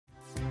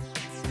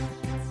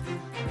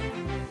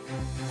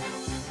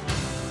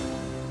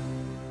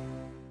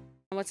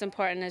what's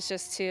important is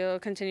just to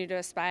continue to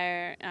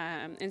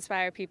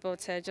inspire people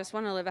to just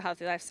want to live a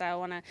healthy lifestyle,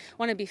 want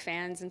to be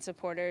fans and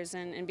supporters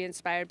and be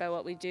inspired by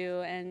what we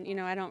do. And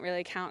I don't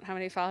really count how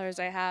many followers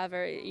I have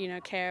or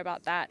care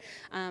about that.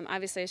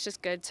 Obviously, it's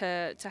just good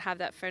to have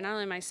that for not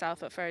only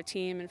myself but for our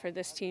team and for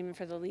this team and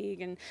for the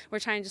league. And we're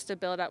trying just to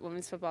build up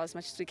women's football as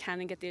much as we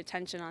can and get the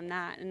attention on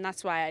that. And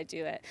that's why I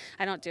do it.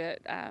 I don't do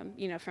it,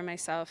 for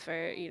myself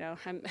or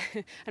I'm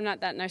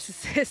not that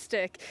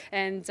narcissistic,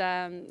 and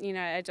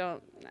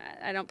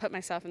I don't put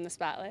myself in the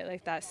spotlight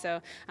like that.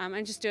 So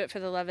I just do it for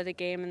the love of the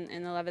game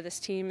and the love of this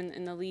team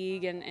and the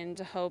league, and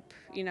to hope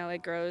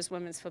it grows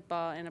women's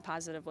football in a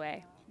positive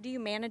way. Do you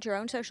manage your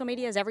own social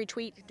media? Is every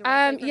tweet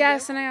directly from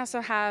yes, you? and I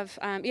also have,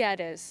 it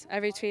is.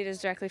 Every tweet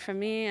is directly from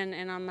me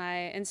and on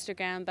my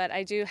Instagram, but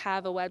I do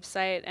have a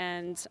website,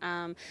 and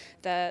my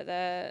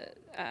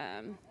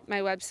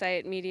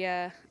website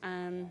media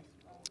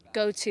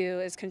go-to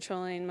is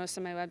controlling most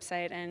of my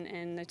website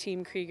and the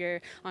team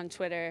Krieger on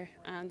Twitter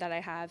that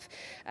I have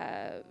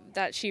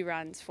that she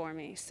runs for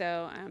me.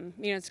 So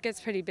it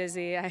gets pretty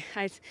busy. I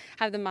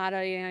have the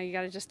motto, you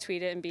got to just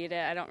tweet it and beat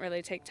it. I don't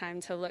really take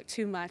time to look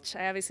too much.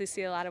 I obviously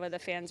see a lot of what the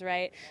fans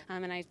write,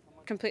 and I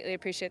completely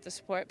appreciate the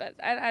support, but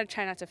I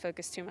try not to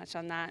focus too much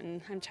on that,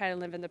 and I'm trying to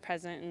live in the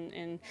present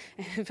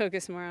and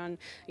focus more on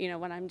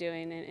what I'm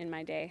doing in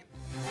my day.